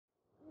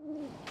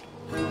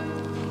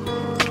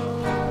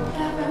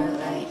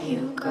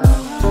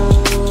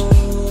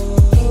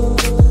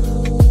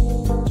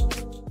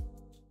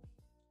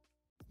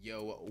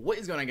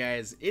What is going on,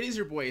 guys? It is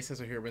your boy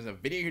Seso here with a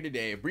video here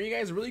today, bringing you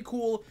guys a really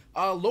cool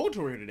logo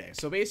tour here today.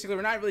 So basically,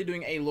 we're not really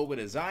doing a logo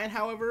design,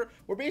 however,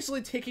 we're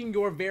basically taking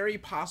your very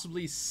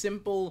possibly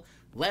simple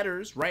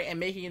letters, right, and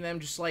making them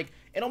just like,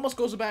 it almost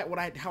goes back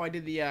how I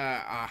did the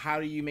how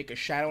do you make a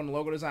shadow in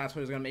logo design. That's why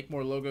I was gonna make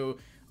more logo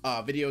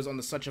videos on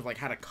the such of like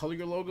how to color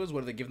your logos,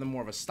 whether they give them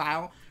more of a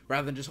style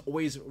rather than just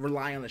always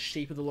rely on the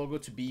shape of the logo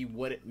to be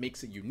what it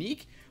makes it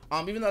unique.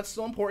 Even though that's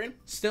still important,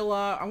 still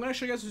I'm gonna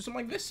show you guys something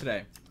like this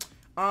today.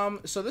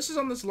 So this is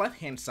on this left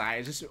hand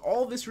side.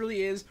 All this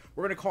really is,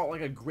 we're gonna call it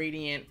like a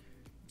gradient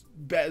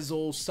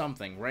bezel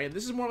something, right?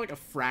 This is more like a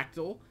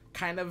fractal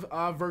kind of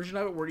version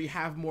of it, where you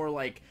have more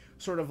like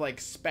sort of like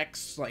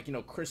specks, like, you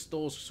know,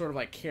 crystals, sort of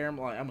like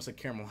caramel, I almost said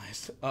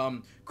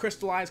caramelized,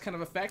 crystallized kind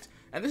of effect.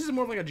 And this is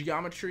more of like a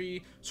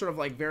geometry, sort of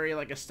like very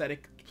like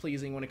aesthetic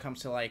pleasing when it comes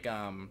to like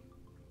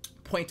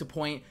point to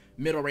point,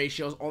 middle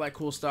ratios, all that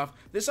cool stuff.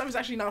 This stuff is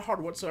actually not hard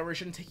whatsoever. It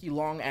shouldn't take you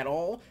long at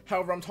all.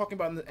 However, I'm talking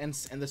about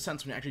in the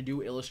sense when you actually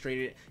do illustrate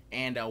it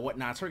and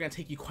whatnot. So we're gonna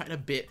take you quite a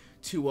bit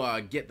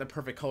to get the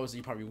perfect colors that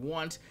you probably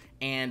want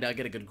and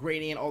get a good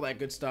gradient, all that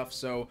good stuff.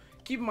 So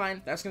keep in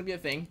mind that's gonna be a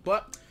thing.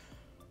 But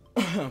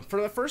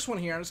for the first one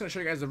here, I'm just gonna show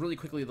you guys really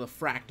quickly the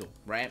fractal,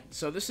 right?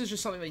 So this is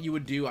just something that you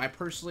would do. I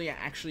personally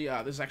actually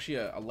this is actually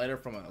a letter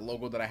from a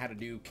logo that I had to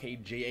do,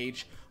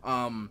 KJH.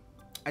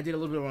 I did a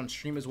little bit on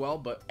stream as well,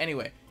 but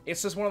anyway,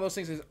 it's just one of those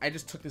things. I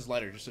just took this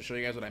letter just to show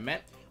you guys what I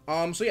meant.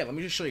 So yeah, let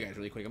me just show you guys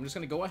really quick. I'm just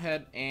gonna go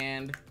ahead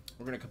and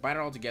we're gonna combine it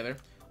all together.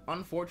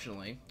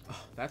 Unfortunately,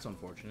 oh, that's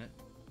unfortunate.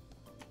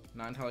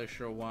 Not entirely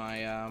sure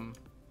why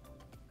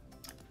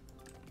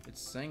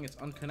it's saying it's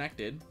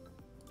unconnected,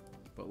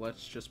 but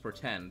let's just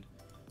pretend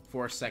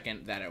for a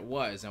second that it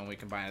was, and when we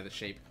combine the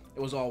shape, it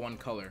was all one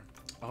color.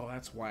 Oh,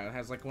 that's why it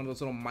has like one of those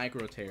little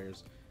micro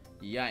tears.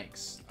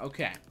 Yikes.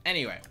 Okay.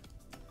 Anyway.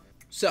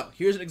 So,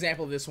 here's an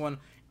example of this one,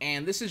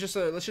 and this is just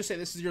let's just say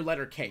this is your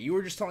letter K. You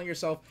were just telling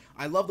yourself,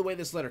 I love the way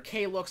this letter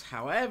K looks,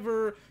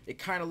 however, it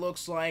kind of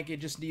looks like it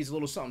just needs a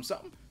little something,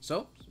 something.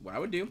 So, what I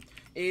would do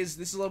is,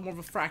 this is a little more of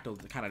a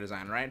fractal kind of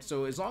design, right?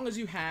 So, as long as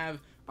you have,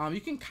 you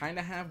can kind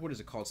of have, what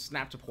is it called,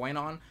 snap to point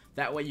on.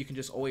 That way, you can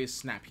just always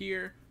snap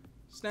here,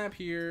 snap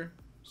here,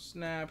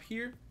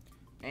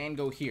 and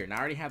go here. Now, I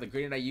already have the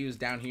gradient I used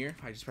down here.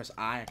 If I just press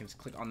I can just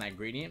click on that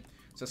gradient.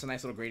 So that's a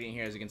nice little gradient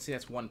here. As you can see,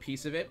 that's one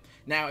piece of it.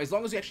 Now, as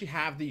long as you actually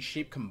have the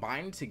shape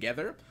combined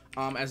together,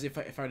 as if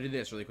I did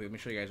this really quick, let me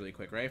show you guys really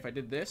quick, right? If I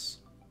did this,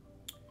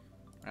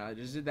 I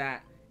just did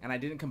that, and I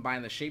didn't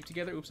combine the shape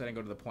together. Oops, I didn't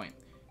go to the point.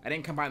 I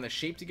didn't combine the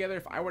shape together.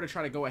 If I were to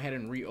try to go ahead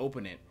and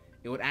reopen it,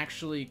 it would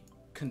actually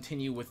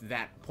continue with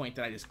that point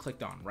that I just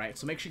clicked on, right?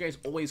 So make sure you guys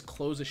always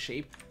close the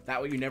shape.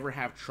 That way you never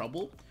have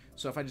trouble.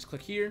 So if I just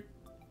click here,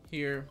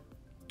 here,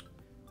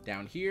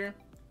 down here,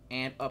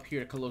 and up here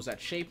to close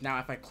that shape. Now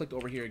if I clicked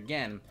over here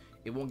again,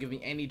 it won't give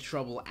me any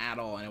trouble at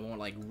all, and it won't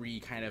like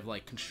kind of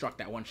like construct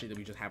that one shape that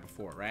we just had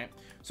before, right?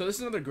 So this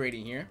is another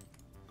gradient here.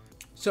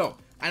 So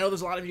I know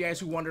there's a lot of you guys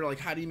who wonder, like,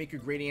 how do you make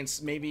your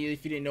gradients? Maybe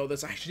if you didn't know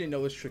this, I actually didn't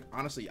know this trick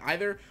honestly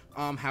either.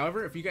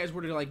 However, if you guys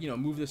were to like, you know,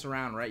 move this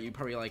around, right, you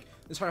probably like,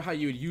 this is probably how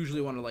you would usually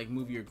want to like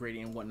move your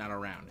gradient and whatnot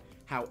around.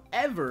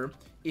 However,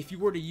 if you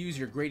were to use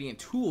your gradient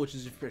tool, which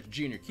is if you press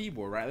G on your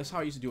keyboard, right, that's how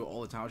I used to do it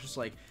all the time. It's just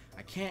like,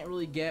 I can't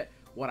really get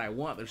what I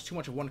want. There's too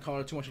much of one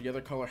color, too much of the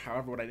other color.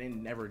 However, what I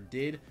never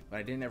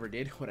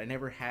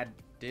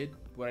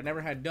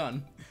had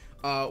done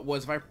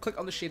was if I click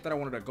on the shape that I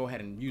wanted to go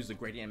ahead and use the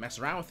gradient and mess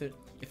around with it,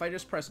 if I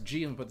just press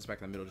G, and put this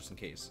back in the middle just in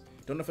case.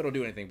 Don't know if it'll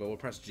do anything, but we'll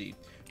press G,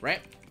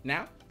 right?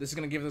 Now, this is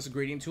going to give us a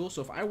gradient tool.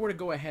 So if I were to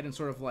go ahead and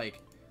sort of like,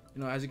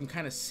 you know, as you can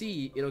kind of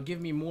see, it'll give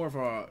me more of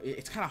a,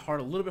 it's kind of hard,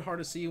 a little bit hard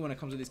to see when it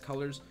comes to these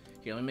colors.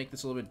 Here, let me make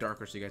this a little bit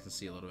darker so you guys can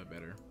see a little bit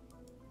better.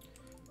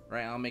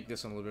 Right, I'll make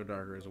this one a little bit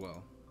darker as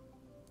well,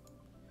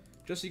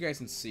 just so you guys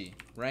can see,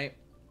 right,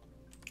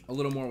 a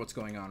little more what's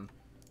going on,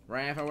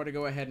 right? If I were to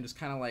go ahead and just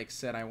kind of like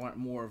said I want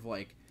more of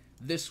like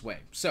this way.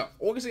 So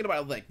we're gonna think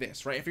about it like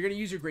this, right? If you're gonna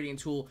use your gradient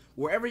tool,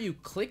 wherever you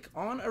click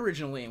on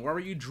originally and wherever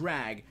you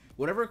drag,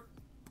 whatever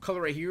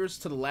color right here is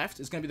to the left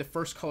is gonna be the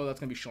first color that's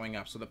gonna be showing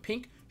up. So the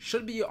pink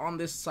should be on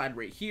this side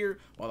right here,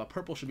 while the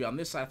purple should be on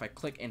this side if I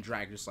click and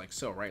drag just like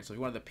so, right? So if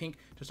you wanted the pink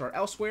to start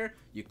elsewhere,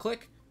 you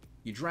click,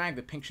 you drag,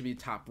 the pink should be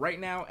top right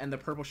now, and the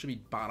purple should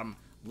be bottom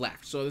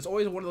left. So there's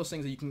always one of those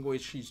things that you can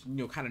always, you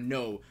know, kind of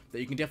know that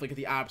you can definitely get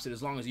the opposite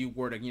as long as you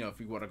were to, you know, if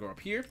you were to go up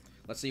here,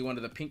 let's say you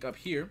wanted the pink up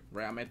here,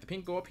 right? I'll make the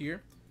pink go up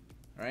here,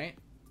 all right?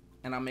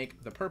 And I'll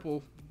make the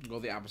purple go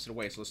the opposite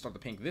way. So let's start the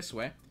pink this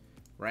way,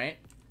 right?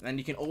 And then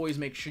you can always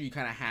make sure you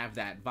kind of have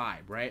that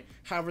vibe, right?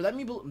 However,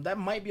 that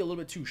might be a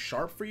little bit too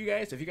sharp for you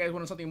guys. If you guys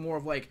wanted something more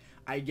of like,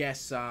 I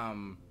guess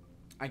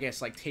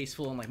like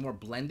tasteful and like more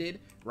blended,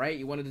 right?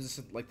 You wanted to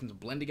just like them to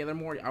blend together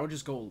more, I would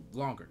just go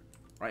longer.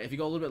 Right, if you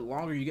go a little bit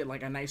longer, you get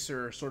like a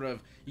nicer sort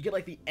of, you get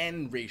like the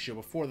end ratio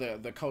before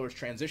the colors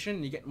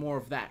transition. You get more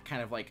of that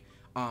kind of like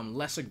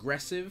less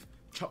aggressive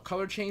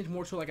color change,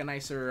 more to like a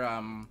nicer,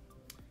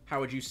 how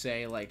would you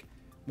say, like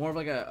more of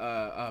like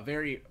a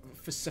very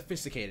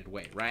sophisticated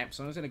way, right?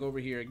 So I'm just gonna go over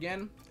here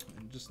again.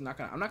 I'm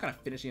not gonna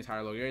finish the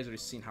entire logo. You guys already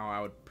seen how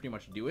I would pretty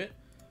much do it.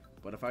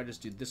 But if I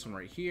just do this one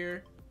right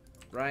here,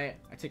 right?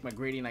 I take my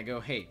gradient, I go,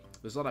 hey,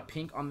 there's a lot of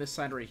pink on this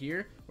side right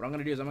here. What I'm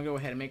gonna do is I'm gonna go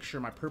ahead and make sure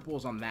my purple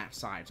is on that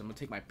side. So I'm gonna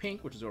take my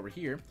pink, which is over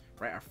here,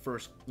 right? Our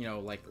first, you know,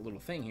 like little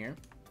thing here.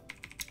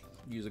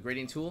 Use a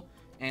gradient tool,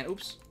 and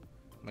oops,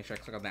 make sure I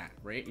click on that,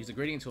 right? Use a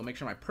gradient tool, make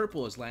sure my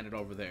purple is landed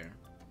over there.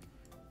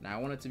 Now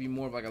I want it to be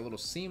more of like a little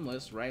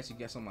seamless, right? So you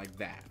get something like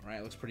that, right?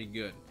 It looks pretty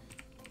good.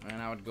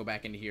 And I would go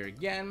back into here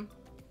again,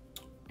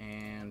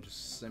 and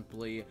just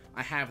simply,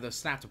 I have the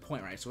snap to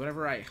point, right? So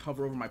whenever I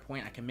hover over my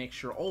point, I can make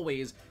sure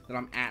always that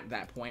I'm at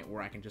that point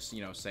where I can just,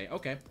 you know, say,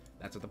 okay,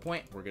 that's at the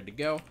point, we're good to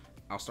go.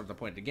 I'll start the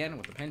point again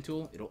with the pen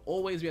tool. It'll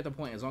always be at the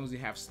point as long as you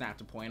have snap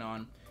to point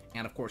on.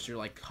 And of course, you're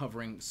like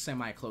hovering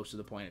semi-close to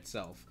the point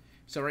itself.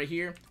 So right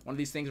here, one of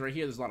these things right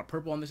here, there's a lot of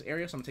purple in this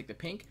area, so I'm gonna take the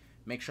pink.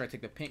 Make sure I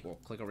take the pink, well,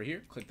 click over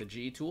here, click the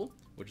G tool,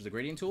 which is the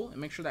gradient tool, and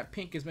make sure that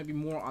pink is maybe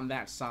more on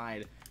that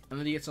side, and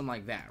then you get something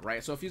like that,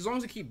 right? So if you, as long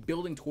as you keep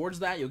building towards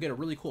that, you'll get a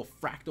really cool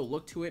fractal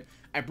look to it.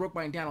 I broke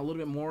mine down a little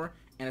bit more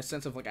in a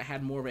sense of like I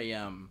had more of a,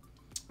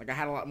 like I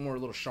had a lot more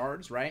little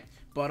shards, right?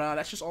 But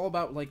that's just all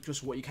about like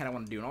just what you kind of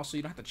want to do. And also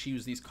you don't have to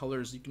choose these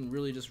colors. You can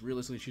really just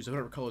realistically choose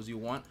whatever colors you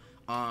want.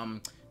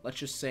 Let's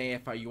just say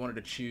if you wanted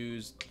to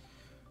choose,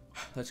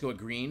 let's go with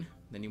green,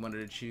 then you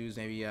wanted to choose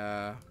maybe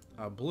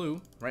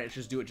blue, right? Let's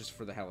just do it just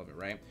for the hell of it,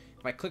 right?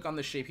 If I click on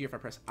this shape here, if I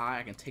press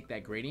I can take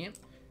that gradient,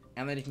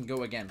 and then you can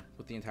go again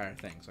with the entire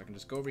thing. So I can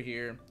just go over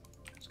here,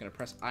 just gonna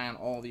press I on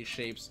all these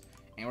shapes,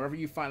 and wherever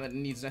you find that it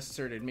needs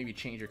necessary to maybe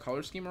change your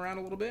color scheme around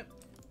a little bit,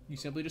 you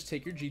simply just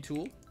take your G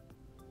tool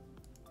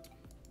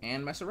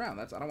and mess around.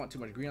 I don't want too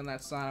much green on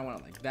that side. I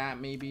want it like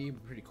that, maybe.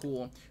 Pretty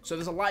cool. So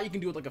there's a lot you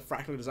can do with like a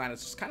fractal design. It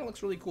just kind of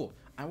looks really cool.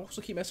 I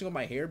also keep messing with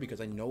my hair because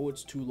I know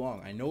it's too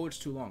long. I know it's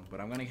too long, but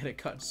I'm gonna get it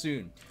cut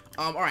soon.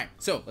 All right,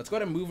 so let's go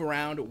ahead and move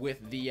around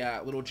with the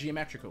little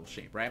geometrical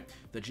shape, right?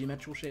 The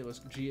geometrical shape,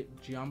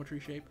 geometry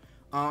shape.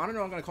 I don't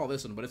know what I'm gonna call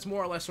this one, but it's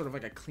more or less sort of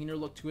like a cleaner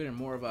look to it and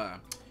more of a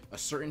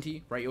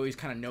certainty, right? You always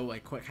kind of know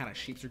like what kind of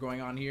shapes are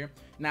going on here.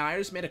 Now I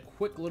just made a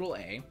quick little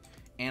A,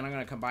 and I'm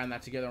gonna combine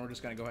that together, and we're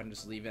just gonna go ahead and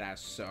just leave it as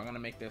so. I'm gonna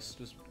make this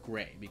just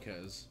gray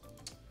because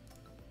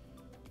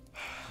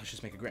let's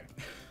just make it gray.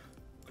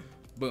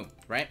 Boom,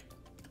 right?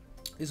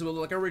 This is what it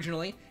looked like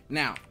originally.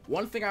 Now,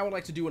 one thing I would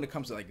like to do when it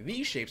comes to like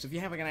these shapes, if you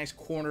have like a nice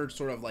cornered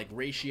sort of like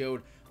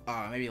ratioed,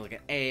 maybe like an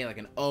A, like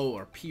an O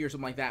or P or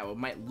something like that, it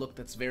might look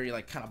that's very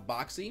like kind of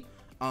boxy.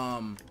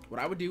 What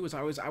I would do is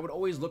I would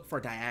always look for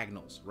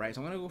diagonals, right?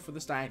 So I'm gonna go for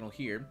this diagonal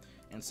here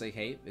and say,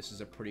 hey, this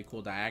is a pretty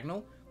cool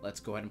diagonal. Let's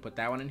go ahead and put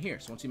that one in here.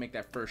 So once you make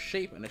that first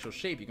shape, initial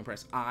shape, you can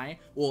press I.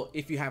 Well,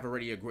 if you have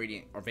already a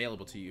gradient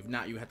available to you. If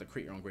not, you have to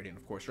create your own gradient,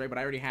 of course, right? But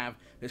I already have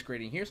this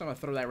gradient here, so I'm gonna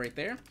throw that right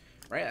there,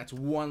 right? That's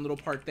one little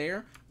part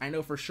there. I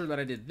know for sure that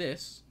I did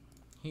this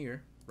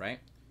here, right?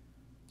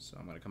 So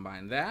I'm gonna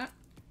combine that,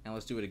 and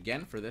let's do it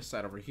again for this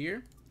side over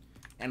here.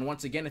 And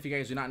once again, if you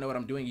guys do not know what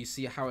I'm doing, you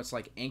see how it's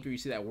like anchor, you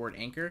see that word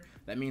anchor?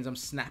 That means I'm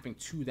snapping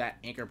to that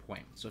anchor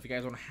point. So if you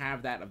guys don't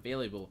have that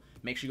available,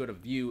 make sure you go to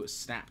view,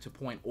 snap to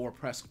point, or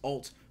press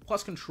Alt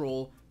plus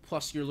Control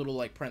plus your little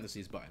like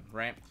parentheses button,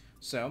 right?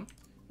 So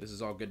this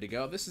is all good to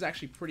go. This is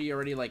actually pretty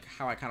already like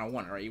how I kind of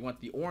want it, right? You want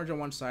the orange on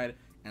one side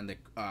and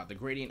the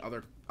gradient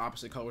other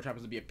opposite color, which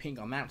happens to be a pink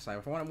on that side.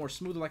 If I want it more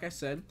smoother, like I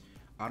said,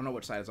 I don't know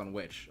which side is on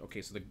which.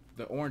 Okay, so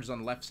the orange is on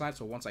the left side,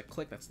 so once I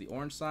click, that's the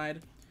orange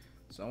side.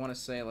 So I want to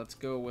say, let's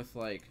go with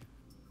like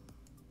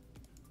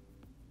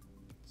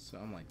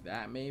something like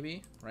that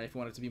maybe, right? If you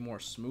want it to be more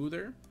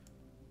smoother,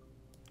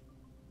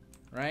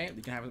 right?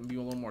 You can have it be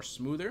a little more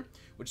smoother,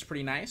 which is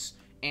pretty nice.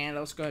 And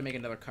let's go ahead and make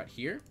another cut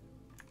here.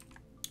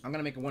 I'm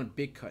gonna make one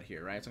big cut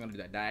here, right? So I'm gonna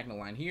do that diagonal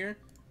line here,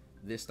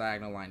 this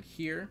diagonal line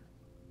here,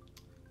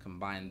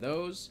 combine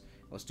those.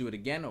 Let's do it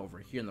again over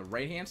here on the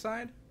right hand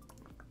side.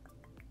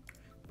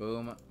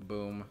 Boom,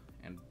 boom,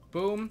 and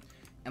boom.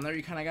 And there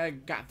you kind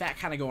of got that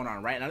kind of going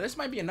on, right? Now this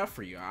might be enough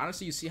for you.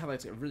 Honestly, you see how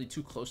that's really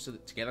too close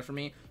together for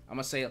me. I'm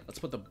gonna say let's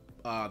put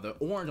the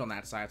orange on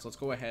that side. So let's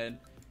go ahead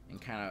and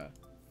kind of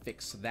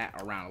fix that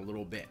around a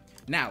little bit.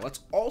 Now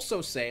let's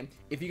also say,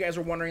 if you guys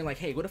are wondering like,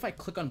 hey, what if I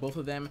click on both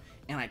of them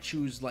and I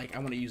choose like I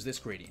want to use this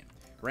gradient,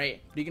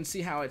 right? But you can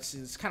see how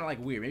it's kind of like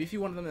weird. Maybe if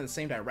you want them in the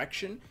same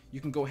direction, you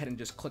can go ahead and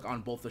just click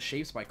on both the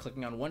shapes by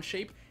clicking on one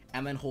shape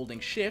and then holding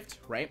Shift,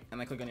 right? And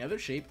then click on the other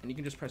shape, and you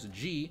can just press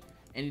G.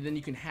 And then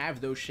you can have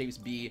those shapes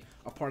be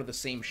a part of the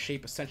same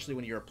shape essentially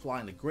when you're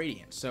applying the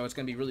gradient. So it's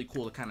gonna be really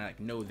cool to kind of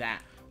like know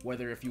that,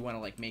 whether if you want to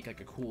like make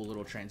like a cool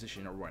little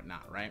transition or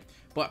whatnot, right?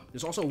 But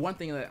there's also one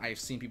thing that I've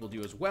seen people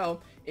do as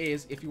well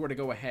is if you were to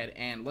go ahead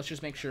and let's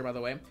just make sure, by the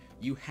way,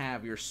 you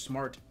have your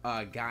smart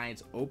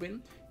guides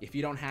open. If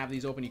you don't have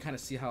these open, you kind of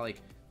see how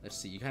like, let's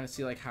see, you kind of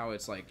see like how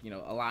it's like, you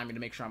know, allowing me to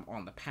make sure I'm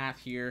on the path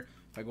here.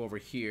 If I go over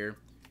here,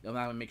 it'll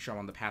allow me to make sure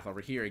I'm on the path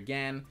over here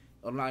again.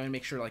 It'll allow me to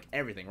make sure like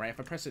everything, right? If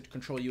I press it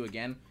Control U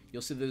again,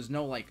 you'll see there's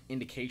no like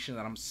indication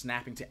that I'm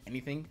snapping to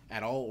anything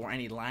at all or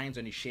any lines,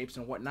 any shapes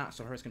and whatnot.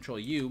 So if I press Control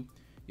U,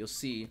 you'll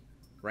see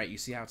right? You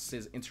see how it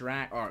says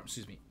interact, or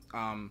excuse me,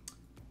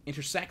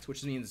 intersect,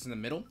 which means it's in the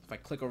middle. If I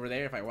click over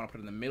there, if I want to put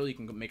it in the middle, you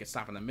can make it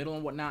stop in the middle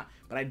and whatnot.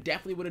 But I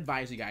definitely would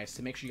advise you guys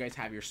to make sure you guys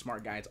have your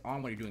smart guides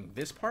on when you're doing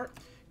this part,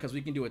 because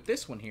we can do with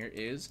this one here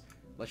is,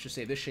 let's just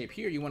say this shape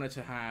here, you want it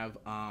to have,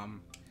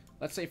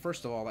 let's say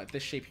first of all that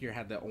this shape here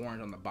had the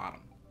orange on the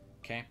bottom.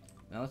 Okay,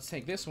 now let's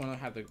take this one and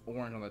have the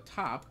orange on the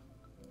top,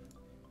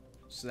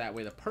 so that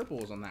way the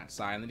purple is on that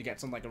side, and then you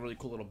get some like a really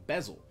cool little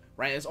bezel,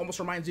 right? It almost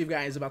reminds you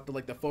guys about the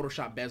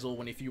Photoshop bezel,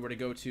 when if you were to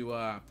go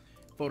to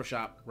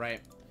Photoshop,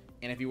 right?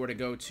 And if you were to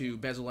go to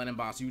bezel and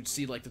emboss, you would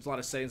see like there's a lot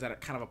of settings that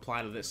kind of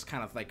apply to this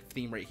kind of like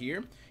theme right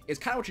here. It's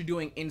kind of what you're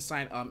doing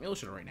inside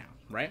Illustrator right now,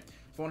 right?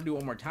 If I want to do it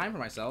one more time for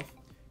myself,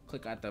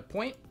 click at the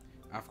point.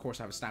 Of course,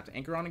 I have a snap to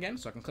anchor on again,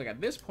 so I can click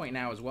at this point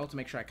now as well to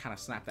make sure I kind of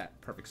snap that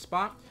perfect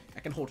spot. I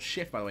can hold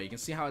shift, by the way. You can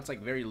see how it's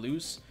like very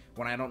loose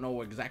when I don't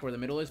know exactly where the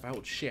middle is. If I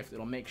hold shift,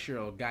 it'll make sure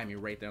it'll guide me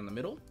right there in the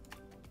middle.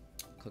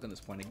 Click on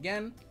this point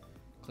again,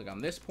 click on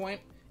this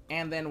point,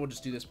 and then we'll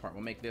just do this part.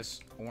 We'll make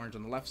this orange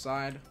on the left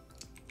side.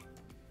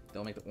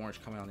 They'll make the orange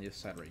come out on the other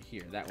side right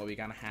here. That way we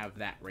gotta have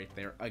that right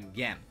there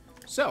again.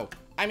 So,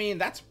 I mean,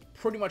 that's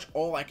pretty much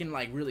all I can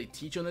like really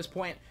teach on this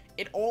point.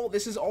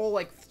 This is all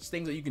like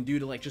things that you can do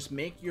to like just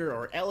make your,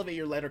 or elevate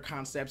your letter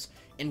concepts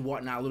and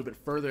whatnot a little bit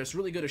further. It's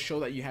really good to show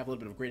that you have a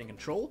little bit of grading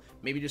control.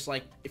 Maybe just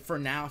like, for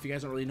now, if you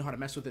guys don't really know how to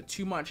mess with it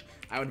too much,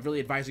 I would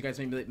really advise you guys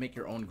maybe make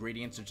your own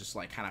gradients or just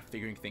like kind of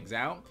figuring things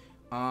out.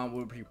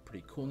 Would be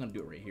pretty cool. I'm gonna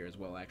do it right here as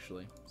well,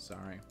 actually.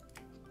 Sorry.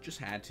 Just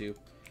had to.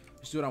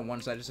 Just do it on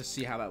one side just to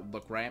see how that would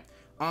look, right?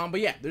 But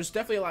yeah, there's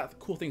definitely a lot of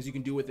cool things you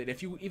can do with it.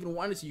 If you even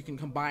wanted to, you can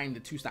combine the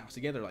two styles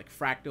together, like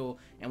fractal,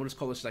 and we'll just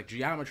call this like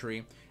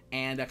geometry,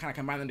 and kind of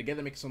combine them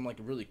together, make some like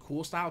really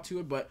cool style to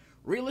it. But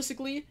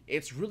realistically,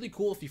 it's really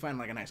cool if you find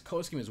like a nice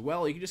color scheme as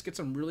well. You can just get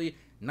some really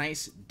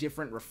nice,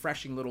 different,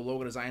 refreshing little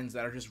logo designs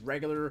that are just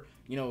regular,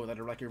 you know, that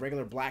are like your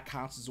regular black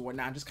constants and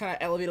whatnot. Just kind of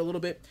elevate a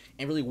little bit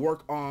and really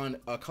work on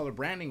color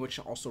branding, which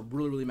also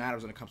really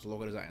matters when it comes to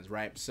logo designs,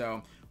 right?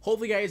 So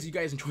hopefully guys, you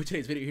guys enjoyed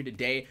today's video here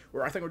today,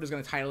 where I think we're just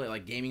going to title it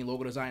like gaming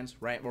logo designs,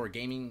 right? Or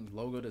gaming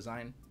logo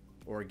design,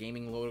 or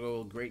gaming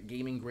logo, great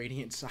gaming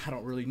gradients. I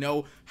don't really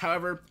know.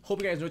 However,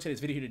 hope you guys enjoyed today's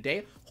video here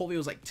today. Hopefully it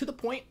was like to the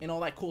point and all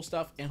that cool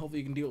stuff, and hopefully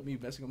you can deal with me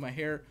messing with my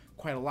hair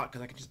quite a lot,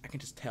 because I can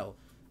just tell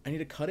I need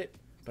to cut it,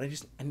 but it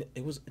just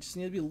needs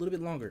to be a little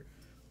bit longer,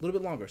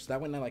 so that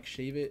when I like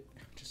shave it,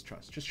 just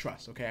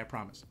trust, okay? I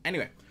promise.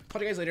 Anyway, talk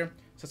to you guys later.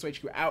 Seso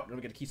HQ out. Don't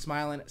forget to keep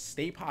smiling,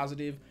 stay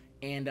positive,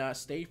 and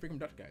stay freaking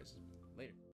productive, guys.